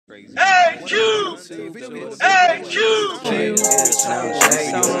AyeQ! AyeQ!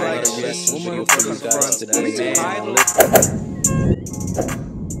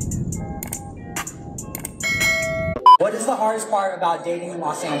 What is the hardest part about dating in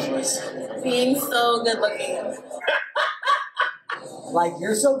Los Angeles? Being so good looking. Like,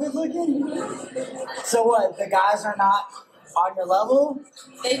 you're so good looking? So what, the guys are not on your level?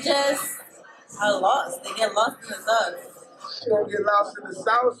 They just are lost. They get lost in the thugs. You don't get lost in the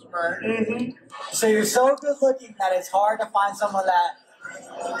sauce, man. Mm-hmm. So you're so good looking that it's hard to find someone that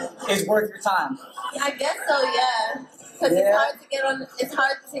is worth your time. I guess so, yeah. Because it's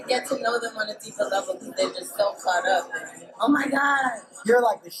hard to get to know them on a deeper level because they're just so caught up. Oh my God. You're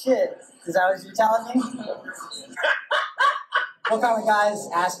like the shit. Is that what you're telling me? What kind of guys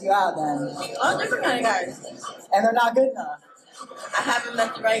ask you out then? All different kind of guys. And they're not good enough? I haven't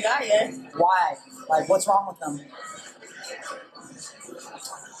met the right guy yet. Why? Like, what's wrong with them?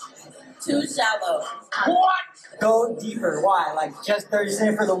 Too shallow. What? Go deeper. Why? Like, just they're just in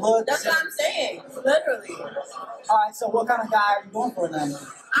it for the look? That's what I'm saying. Literally. Alright, so what kind of guy are you going for then?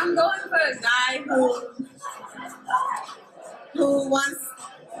 I'm going for a guy who wants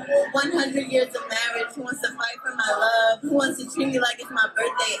 100 years of marriage, who wants to fight for my love, who wants to treat me like it's my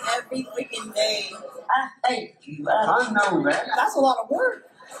birthday every freaking day. I hate you. I know, man. That's a lot of work.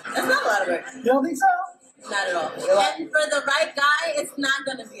 That's not a lot of work. You don't think so? Not at all. And for the right guy, it's not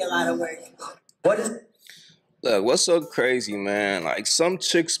going to be a lot of work. What is it? Look, what's so crazy, man? Like, some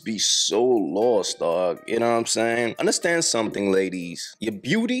chicks be so lost, dog. You know what I'm saying? Understand something, ladies. Your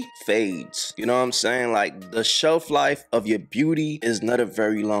beauty fades. You know what I'm saying? Like, the shelf life of your beauty is not a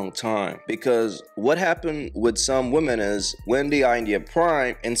very long time. Because what happened with some women is when they are in their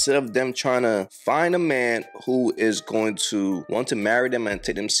prime, instead of them trying to find a man who is going to want to marry them and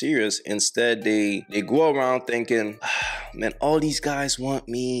take them serious, instead they go around thinking, man, all these guys want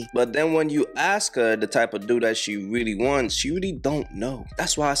me. But then when you ask her the type of dude that she really wants, she really don't know.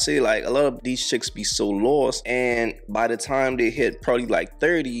 That's why I say, like, a lot of these chicks be so lost, and by the time they hit probably like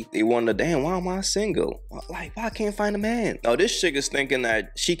 30, they wonder, damn, why am I single? Like, why I can't find a man? Now this chick is thinking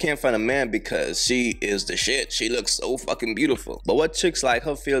that she can't find a man because she is the shit. She looks so fucking beautiful. But what chicks like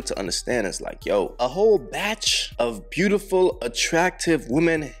her fail to understand is like, yo, a whole batch of beautiful, attractive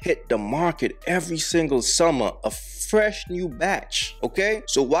women hit the market every single summer. A fresh new batch, okay?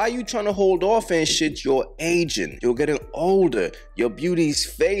 So why are you trying to hold off and shit? You're aging, you're getting older, your beauty's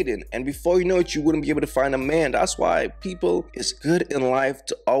fading, and before you know it, you wouldn't be able to find a man. That's why people, it's good in life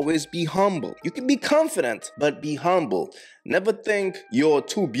to always be humble. You can be confident, but be humble. Never think you're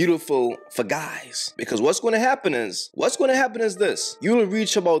too beautiful for guys, because what's going to happen is this: you'll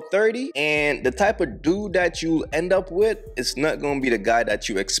reach about 30, and the type of dude that you'll end up with is not going to be the guy that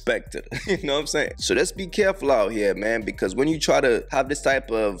you expected. You know what I'm saying? So let's be careful out here, man, because when you try to have this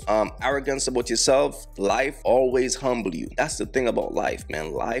type of arrogance about yourself, life always humble you. That's the thing about life,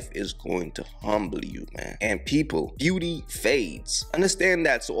 man. Life is going to humble you, man. And people, beauty fades. Understand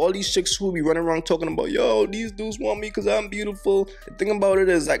that. So all these chicks who be running around talking about, yo, these dudes want me because I'm beautiful. The thing about it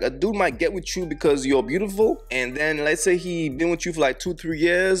is, like, a dude might get with you because you're beautiful, and then let's say he been with you for like 2-3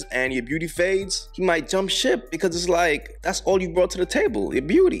 years and your beauty fades, he might jump ship because it's like, that's all you brought to the table, your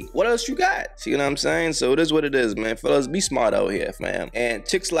beauty. What else you got? See what I'm saying? So it is what it is, man. Fellas, be smart out here, fam. And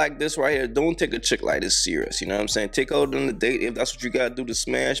chicks like this right here, don't take a chick like this serious. You know what I'm saying? Take out on the date if that's what you gotta do to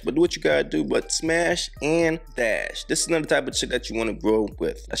smash, but do what you gotta do, but smash and dash. This is not the type of chick that you want to grow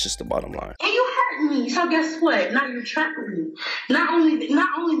with. That's just the bottom line. And you hurt me, so guess what? Now you're trapped with me. Not only do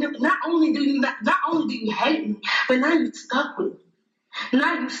you hate me, but now you stuck with me.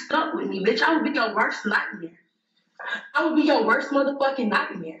 Now you stuck with me, bitch. I would be your worst nightmare. I would be your worst motherfucking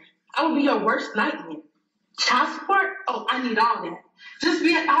nightmare. I would be your worst nightmare. Child support? Oh, I need all that. Just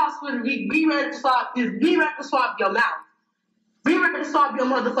be at the hospital. Be ready to swab. Be ready to swab your mouth. Be ready to swab your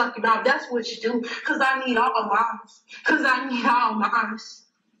motherfucking mouth. That's what you do. Cause I need all mine. Cause I need all mine.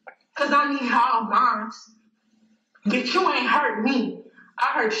 Cause I need all mine. Bitch, you ain't hurt me.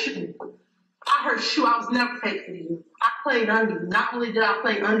 I hurt you. I was never faithful to you. I played under you. Not only did I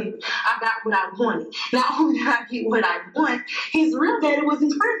play under you, I got what I wanted. Not only did I get what I want, his real daddy was in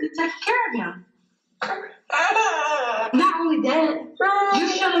prison taking care of him. Not only that, you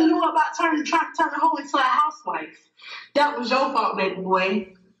should have knew about trying to turn the hoe into a housewife. That was your fault, baby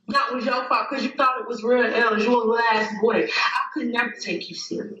boy. That was your fault because you thought it was real L's. You were the last boy. I could never take you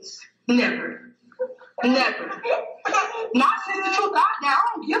serious. Never. Never. Not since the truth out now. I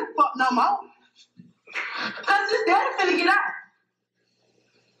don't give a fuck no more. Because his daddy finna get out.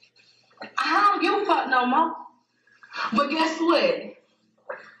 I don't give a fuck no more. But guess what?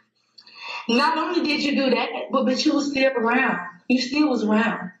 Not only did you do that, but you was still around. You still was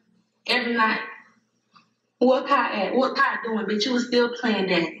around. Every night. What Kai at? What Kai doing, bitch? You was still playing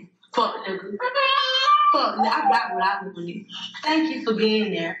daddy. Fuck nigga. Fuck nigga. I got what I wanted. Thank you for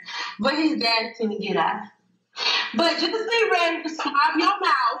being there. But his daddy finna get out. But just be ready to swab your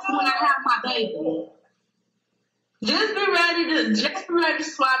mouth when I have my baby. Just be ready to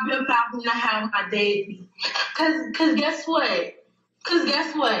swab your mouth when I have my baby. Cause guess what?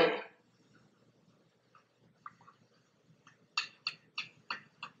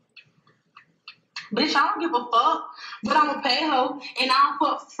 Bitch, I don't give a fuck, but I'm a pay hoe, and I don't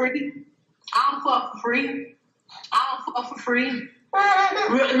fuck for free.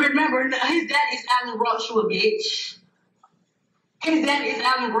 Remember, his dad is Alan Rochua, bitch. His dad is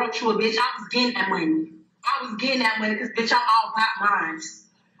Alan Rochua, bitch. I was getting that money because, bitch, I'm all about mines.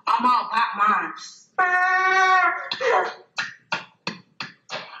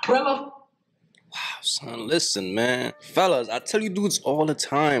 Rilla. Son, listen, man. Fellas, I tell you dudes all the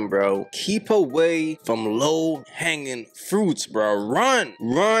time, bro. Keep away from low-hanging fruits, bro.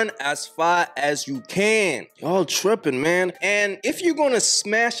 Run as far as you can. Y'all tripping, man. And if you're gonna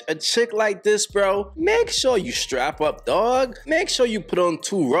smash a chick like this, bro, make sure you strap up, dog. Make sure you put on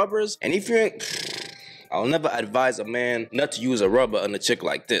 2 rubbers. And if you ain't... I'll never advise a man not to use a rubber on a chick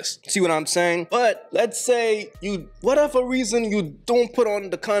like this. See what I'm saying? But let's say you, whatever reason you don't put on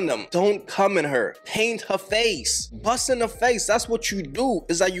the condom, don't come in her. Paint her face. Bust in the face. That's what you do.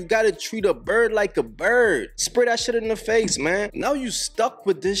 Is that you gotta treat a bird like a bird. Spray that shit in the face, man. Now you stuck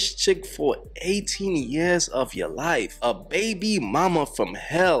with this chick for 18 years of your life. A baby mama from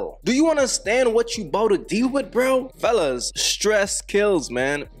hell. Do you understand what you about to deal with, bro? Fellas, stress kills,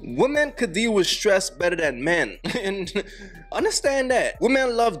 man. Women could deal with stress better than men. And understand that.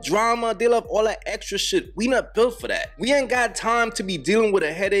 Women love drama. They love all that extra shit. We not built for that. We ain't got time to be dealing with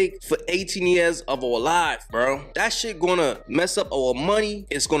a headache for 18 years of our life, bro. That shit gonna mess up our money.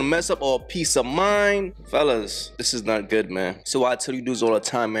 It's gonna mess up our peace of mind. Fellas, this is not good, man. So I tell you dudes all the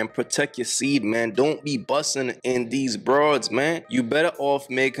time, man, protect your seed, man. Don't be busting in these broads, man. You better off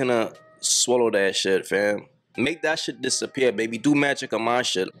making her swallow that shit, fam. Make that shit disappear, baby. Do magic on my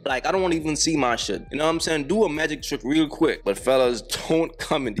shit. Like, I don't want to even see my shit. You know what I'm saying? Do a magic trick real quick. But fellas, don't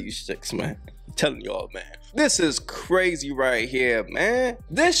come in these chicks, man. I'm telling y'all, man. This is crazy right here, man.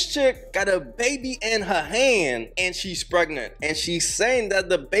 This chick got a baby in her hand and she's pregnant. And she's saying that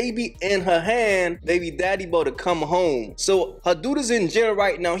the baby in her hand, baby daddy about to come home. So her dude is in jail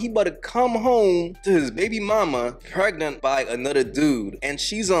right now. He about to come home to his baby mama pregnant by another dude. And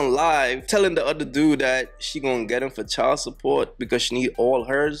she's on live telling the other dude that she gonna get him for child support because she need all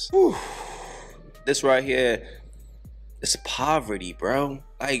hers. Whew. This right here is poverty, bro.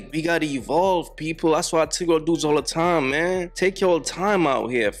 Like, we gotta evolve, people. That's why I tell y'all dudes all the time, man. Take your time out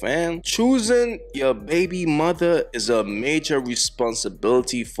here, fam. Choosing your baby mother is a major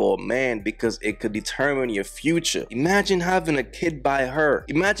responsibility for a man because it could determine your future. Imagine having a kid by her.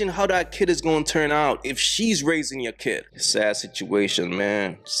 Imagine how that kid is gonna turn out if she's raising your kid. Sad situation,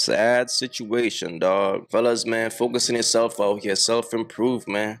 man. Sad situation, dog. Fellas, man, focus on yourself out here. Self-improve,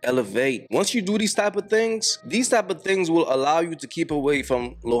 man. Elevate. Once you do these type of things will allow you to keep away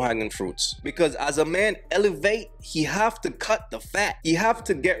from low-hanging fruits. Because as a man elevate, he have to cut the fat. He have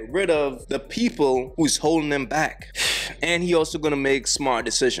to get rid of the people who's holding him back. And he also gonna make smart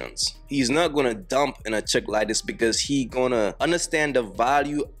decisions. He's not gonna dump in a chick like this because he gonna understand the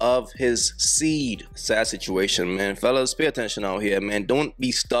value of his seed. Sad situation, man. Fellas, pay attention out here, man. Don't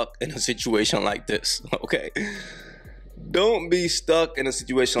be stuck in a situation like this, okay? Don't be stuck in a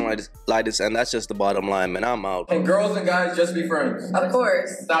situation like this, and that's just the bottom line, man. I'm out. And girls and guys just be friends. Of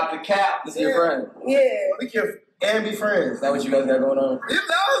course. Stop the cap. This is your friend. Yeah. We can and be friends. Is that what you guys got going on? You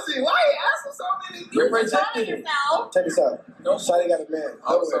nosy. Why you asking so many people? You're protecting you. Check this out. No, Shawty got a man.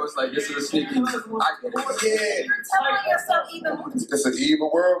 Oh, so it's like, this is a sneaky. I get it. Yeah. You're telling yourself even more. It's an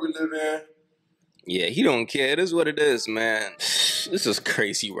evil world we live in. Yeah, he don't care. It is what it is, man. This is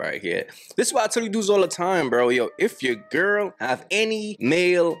crazy right here. This is why I tell you dudes all the time, bro. Yo, if your girl have any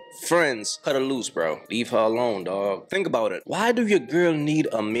male friends, cut her loose, bro. Leave her alone, dog. Think about it. Why do your girl need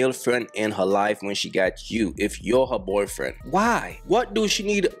a male friend in her life when she got you if you're her boyfriend? Why? What do she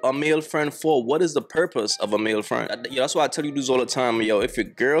need a male friend for? What is the purpose of a male friend? Yo, that's why I tell you dudes all the time, yo, if your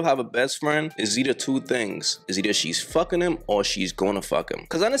girl have a best friend, it's either 2 things. It's either she's fucking him or she's gonna fuck him.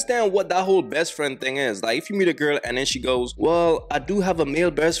 Because understand what that whole best friend thing is. Like, if you meet a girl and then she goes, well, I do have a male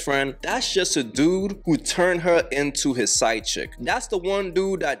best friend, that's just a dude who turned her into his side chick. That's the one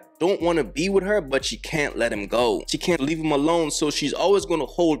dude that don't want to be with her, but she can't let him go. She can't leave him alone, so she's always going to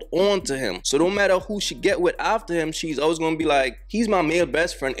hold on to him. So no matter who she get with after him, she's always going to be like, he's my male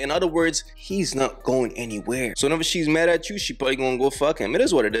best friend. In other words, he's not going anywhere. So whenever she's mad at you, she probably going to go fuck him. It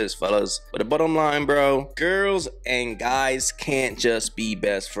is what it is, fellas. But the bottom line, bro, girls and guys can't just be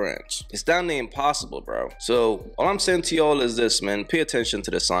best friends. It's down to impossible, bro. So all I'm saying to y'all is this, man. Pay attention to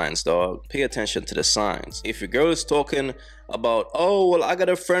the signs, dog. Pay attention to the signs. If your girl is talking about, oh, well, I got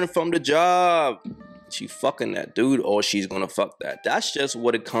a friend from the job, she fucking that dude, or she's gonna fuck that. That's just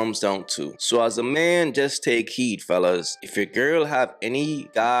what it comes down to. So as a man, just take heed, fellas. If your girl have any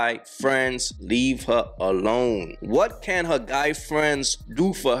guy friends, leave her alone. What can her guy friends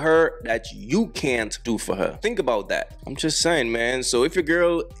do for her that you can't do for her? Think about that. I'm just saying, man. So if your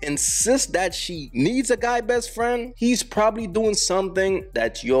girl insists that she needs a guy best friend, he's probably doing something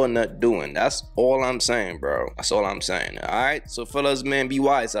that you're not doing. That's all I'm saying, bro. That's all I'm saying. All right. So fellas, man, be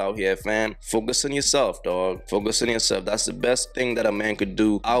wise out here, fam. Focus on yourself, dog. Focus on yourself. That's the best thing that a man could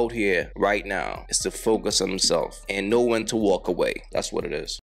do out here right now, is to focus on himself and know when to walk away. That's what it is.